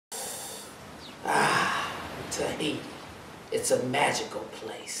say, it's a magical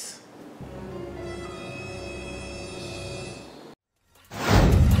place.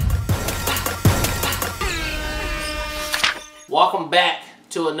 Welcome back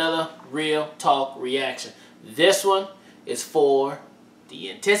to another Real Talk reaction. This one is for the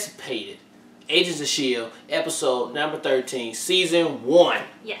anticipated Agents of S.H.I.E.L.D. episode number 13, season 1.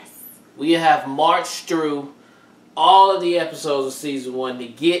 Yes. We have marched through all of the episodes of season 1 to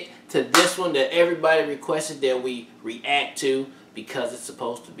get to this one that everybody requested that we react to because it's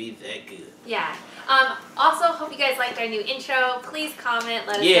supposed to be that good. Yeah. Also, hope you guys liked our new intro. Please comment.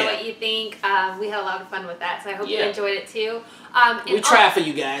 Let us know what you think. We had a lot of fun with that, so I hope you enjoyed it too. We try for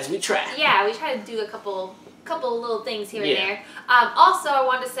you guys. We try. Yeah, we try to do a couple little things here and there. Also, I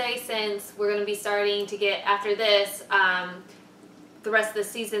wanted to say, since we're going to be starting to get, after this, the rest of the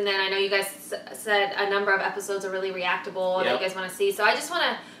season, then I know you guys said a number of episodes are really reactable that you guys want to see. So I just want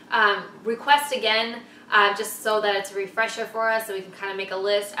to request again, just so that it's a refresher for us, so we can kind of make a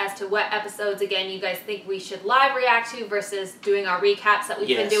list as to what episodes, again, you guys think we should live react to versus doing our recaps that we've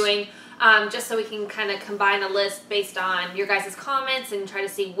been doing. Just so we can kind of combine a list based on your guys' comments and try to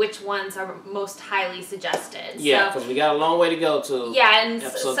see which ones are most highly suggested. Yeah, because we got a long way to go to and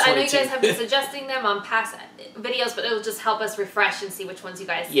episode 22. I know you guys have been suggesting them on past videos, but it'll just help us refresh and see which ones you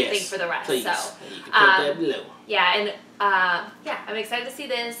guys think for the rest. Please. So you can put that below. Yeah, and I'm excited to see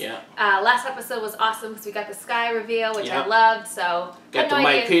this. Last episode was awesome because we got the Sky reveal, which I loved. So got the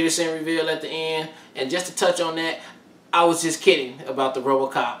Mike Peterson reveal at the end, and just to touch on that, I was just kidding about the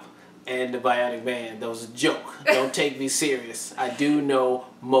RoboCop and the Bionic Man. That was a joke. Don't take me serious. I do know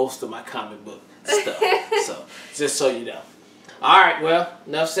most of my comic book stuff. So, just so you know. Alright, well,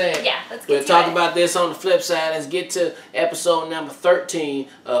 enough said. Yeah, let's get We'll talk about this on the flip side. Let's get to episode number 13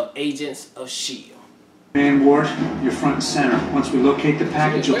 of Agents of S.H.I.E.L.D. Man Ward, you're front and center. Once we locate the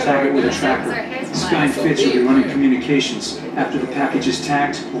package, you'll tag it with a tracker. Sky and Fitz will be running communications. After the package is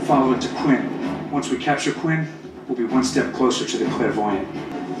tagged, we'll follow it to Quinn. Once we capture Quinn, we'll be one step closer to the clairvoyant.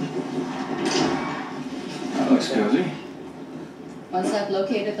 That looks cozy. Once I've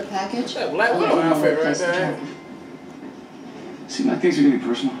located the package, that black outfit right there. Seem like things are getting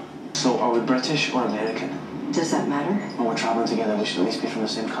personal. So, are we British or American? does that matter? When we're travelling together, we should at least be from the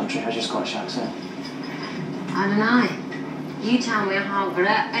same country. How's your Scottish accent? I don't know. You tell me how great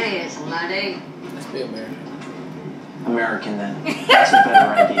it is, laddie. Let's be American. American, then. That's a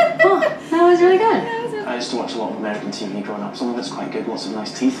better idea. Oh, that was really good. I used to watch a lot of American TV growing up. Some of it's quite good, lots of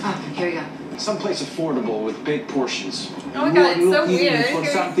nice teeth. Oh, here we go. Someplace affordable with big portions. Oh my god, it's so weird. For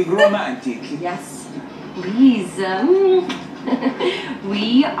something romantic. Yes, please.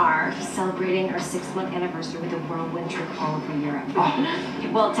 We are celebrating our 6-month anniversary with a whirlwind trip all over Europe. Oh.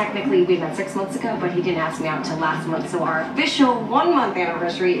 Well, technically we met 6 months ago, but he didn't ask me out until last month, so our official 1-month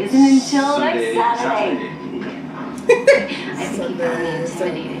anniversary isn't until next Saturday. I think he found me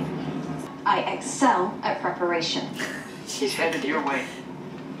intimidating. I excel at preparation. She's headed your way.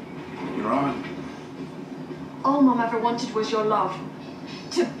 You're on. All Mom ever wanted was your love.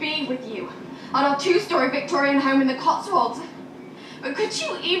 To be with you. On our 2-story Victorian home in the Cotswolds. But could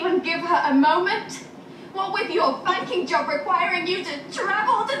you even give her a moment? What with your banking job requiring you to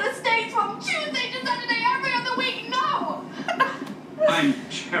travel to the States from Tuesday to Saturday every other week? No! I'm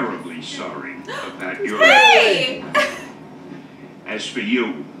terribly sorry about your... Hey! As for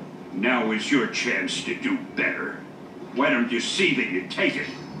you, now is your chance to do better. Why don't you see that you take it?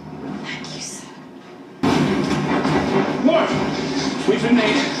 Thank you, sir. What? We've been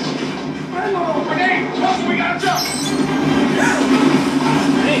made. Grenade! Chelsea, we gotta jump!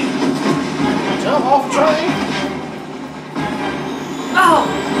 Hey! Jump off the train! Oh!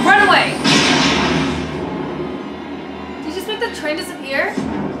 Run away! Did you just make the train disappear?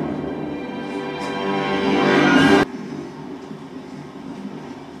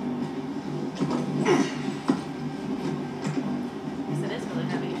 Yes, it is really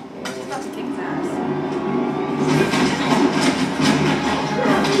heavy. It's about to kick his ass.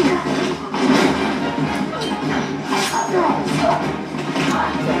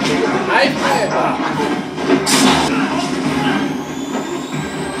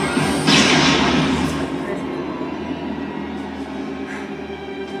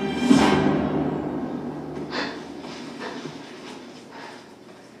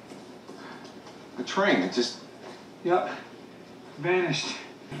 The train, it just... Yup. Vanished.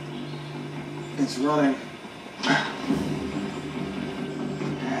 It's running.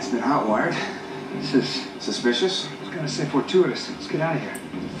 It's been hot-wired. This is... Suspicious? I was gonna say fortuitous. Let's get out of here.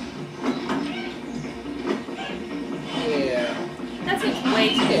 Yeah. That's like way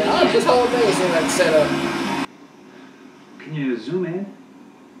too This whole thing seems like set up. Can you zoom in?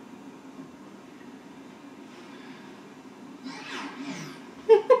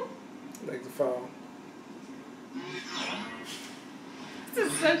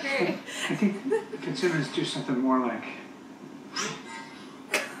 Simmons do something more like...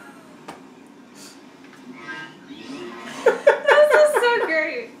 This is so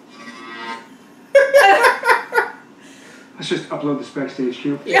great. Let's just upload this backstage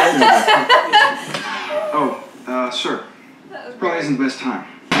cue. Yeah. Oh, sir. This probably isn't the best time.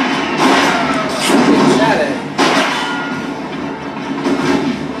 Shot at.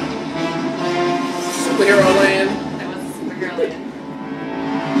 Superhero land. That was Supergirl land.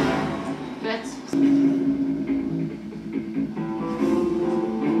 That's...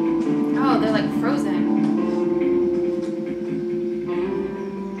 Oh, they're like frozen.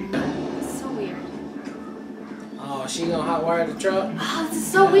 It's so weird. Oh, she gonna hotwire the truck? Oh, this is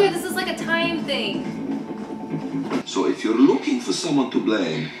so weird. This is like a time thing. So if you're looking for someone to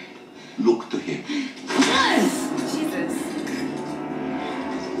blame, look to him. Jesus.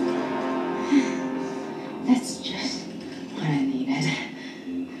 That's just what I needed.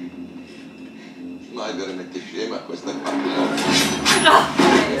 Mai veramente scema questa qua.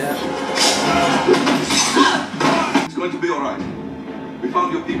 Yeah. It's going to be all right. We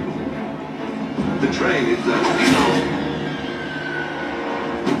found your people. The train is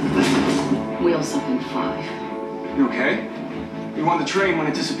Wheels up in 5. You okay? We won the train when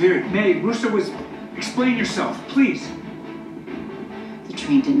it disappeared. May, Russo was... Explain yourself, please. The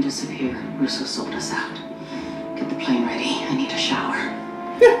train didn't disappear. Russo sold us out. Get the plane ready. I need a shower.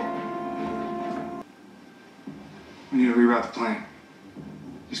 We need to reroute the plane.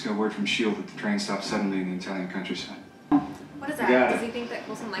 Just got word from S.H.I.E.L.D. that the train stopped suddenly in the Italian countryside. What is that? Got it. Does he think that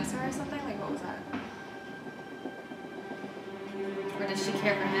Coulson likes her or something? Like, what was that? Or does she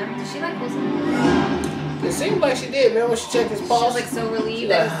care for him? Does she like Coulson? It seemed like she did, man, when she checked his She pulse. was like so relieved.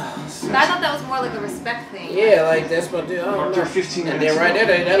 But I thought that was more like a respect thing. Yeah, like that's what they. I don't After know. 15 And minutes then right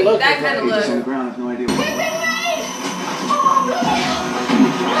there, that look. That kind of Just on the look. ground, I have no idea what.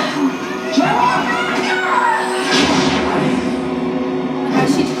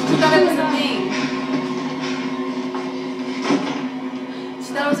 She thought it was a thing. She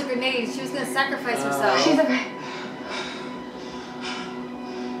thought it was a grenade. She was gonna sacrifice herself. She's okay.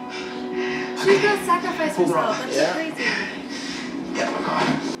 She was gonna sacrifice Hold her herself. up. That's Yeah. so crazy. Yeah, my God.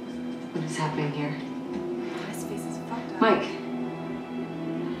 What is happening here? His face is fucked up. Mike.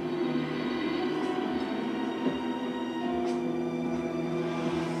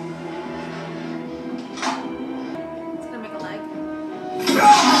 It's gonna make a leg.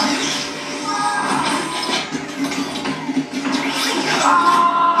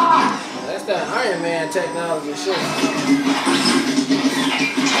 That's that Iron Man technology shit.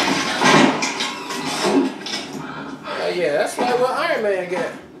 Oh yeah, that's like what Iron Man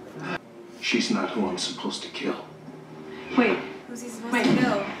got. She's not who I'm supposed to kill. Wait. Who's he supposed Wait. to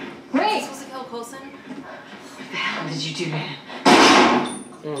kill? Is he Wait. supposed to kill Coulson? What the hell did you do to him?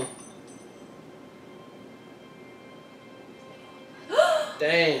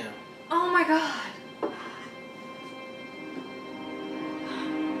 Damn. Oh my god.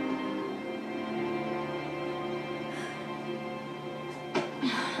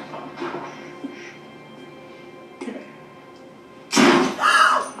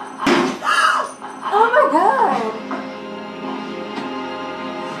 Oh my god.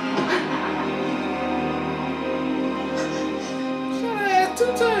 Shut her ass 2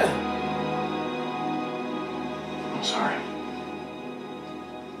 times. I'm sorry.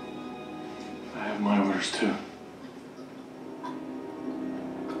 I have my orders too.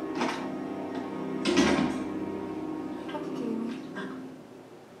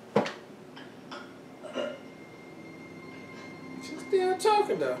 She's still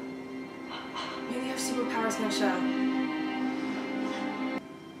talking though. Maybe her superpower's gonna show.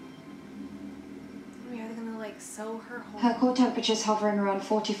 Are they gonna like sew her whole? Her core temperature's hovering around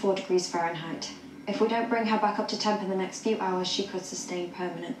 44 degrees Fahrenheit. If we don't bring her back up to temp in the next few hours, she could sustain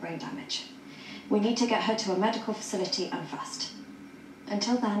permanent brain damage. We need to get her to a medical facility and fast.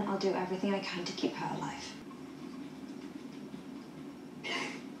 Until then, I'll do everything I can to keep her alive.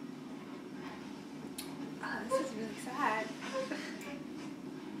 Oh, this is really sad.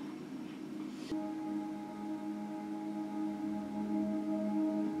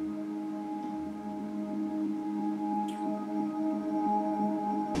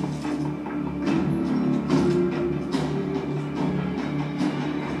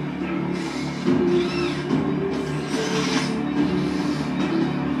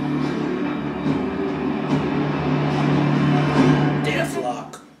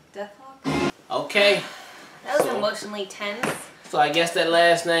 Deathlock? Okay. That was So- emotionally tense. So I guess that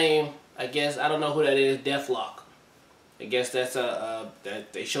last name, I don't know who that is, Deathlock. I guess that's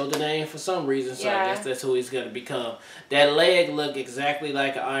that they showed the name for some reason, so Yeah. I guess that's who he's gonna become. That leg looked exactly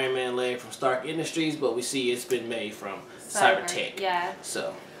like an Iron Man leg from Stark Industries, but we see it's been made from Cybertech. Yeah.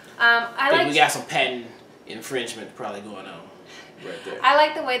 So I think like. we got some patent infringement probably going on right there. I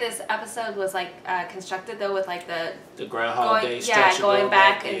like the way this episode was like constructed though, with like the Groundhog Day yeah, structure going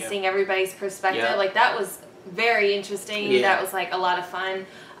back and yeah. seeing everybody's perspective. Yeah. Like that was very interesting. Yeah. That was like a lot of fun.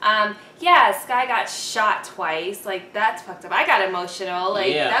 Yeah, Skye got shot twice. Like that's fucked up. I got emotional.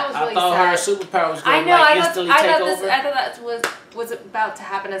 Like that was really I thought sad. her superpower was going I know. to instantly take over. I thought that was about to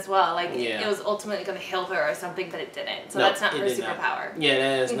happen as well. Like Yeah. it was ultimately going to kill her or something, but it didn't. So No, that's not it her did not. superpower. Yeah,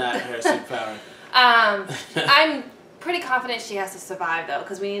 that is not her superpower. I'm pretty confident she has to survive though,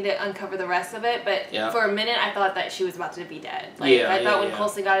 because we need to uncover the rest of it. But Yeah. for a minute, I thought that she was about to be dead. Like Yeah, I thought when yeah.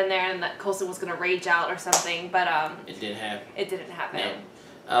 Coulson got in there and that Coulson was going to rage out or something, but It didn't happen. it didn't happen.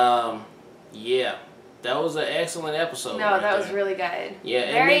 No. Yeah, that was an excellent episode. No, right that was there. really good.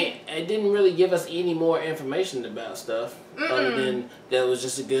 Yeah, Very. and it didn't really give us any more information about stuff other than that it was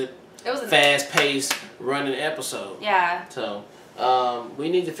just a good, It was fast-paced running episode. Yeah. So we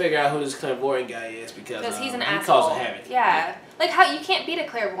need to figure out who this clairvoyant guy is because He's an he asshole. causing havoc. Yeah. Like how you can't beat a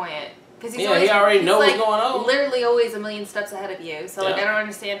clairvoyant. Because Yeah, he already knows what's like, going on. Literally always a million steps ahead of you. So like Yeah. I don't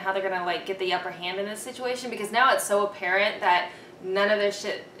understand how they're gonna like get the upper hand in this situation, because now it's so apparent that none of this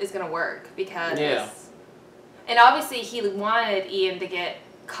shit is gonna work because Yeah. And obviously he wanted Ian to get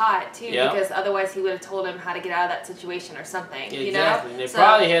caught too, Yeah. because otherwise he would have told him how to get out of that situation or something. Yeah, you exactly. know? They So-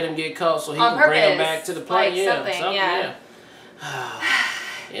 probably had him get caught so he On can bring him purpose, back to the plane. like Yeah, something, yeah.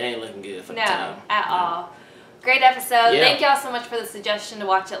 It ain't looking good for the No, time. at all. Great episode. Yeah. Thank y'all so much for the suggestion to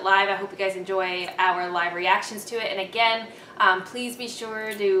watch it live. I hope you guys enjoy our live reactions to it. And again, please be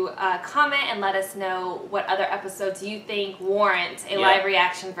sure to comment and let us know what other episodes you think warrant a live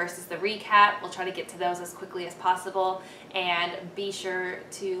reaction versus the recap. We'll try to get to those as quickly as possible. And be sure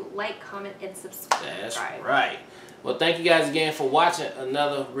to like, comment, and subscribe. That's right. Well, thank you guys again for watching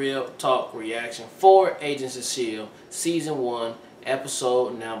another Real Talk reaction for Agents of S.H.I.E.L.D. Season 1,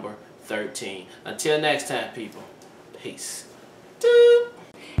 Episode number 13. Until next time, people. Peace. Doop.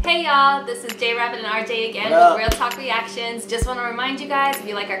 Hey y'all, this is J Rabbit and RJ again What up? with Real Talk Reactions. Just want to remind you guys, if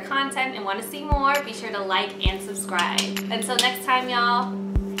you like our content and want to see more, be sure to like and subscribe. Until next time,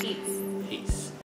 y'all.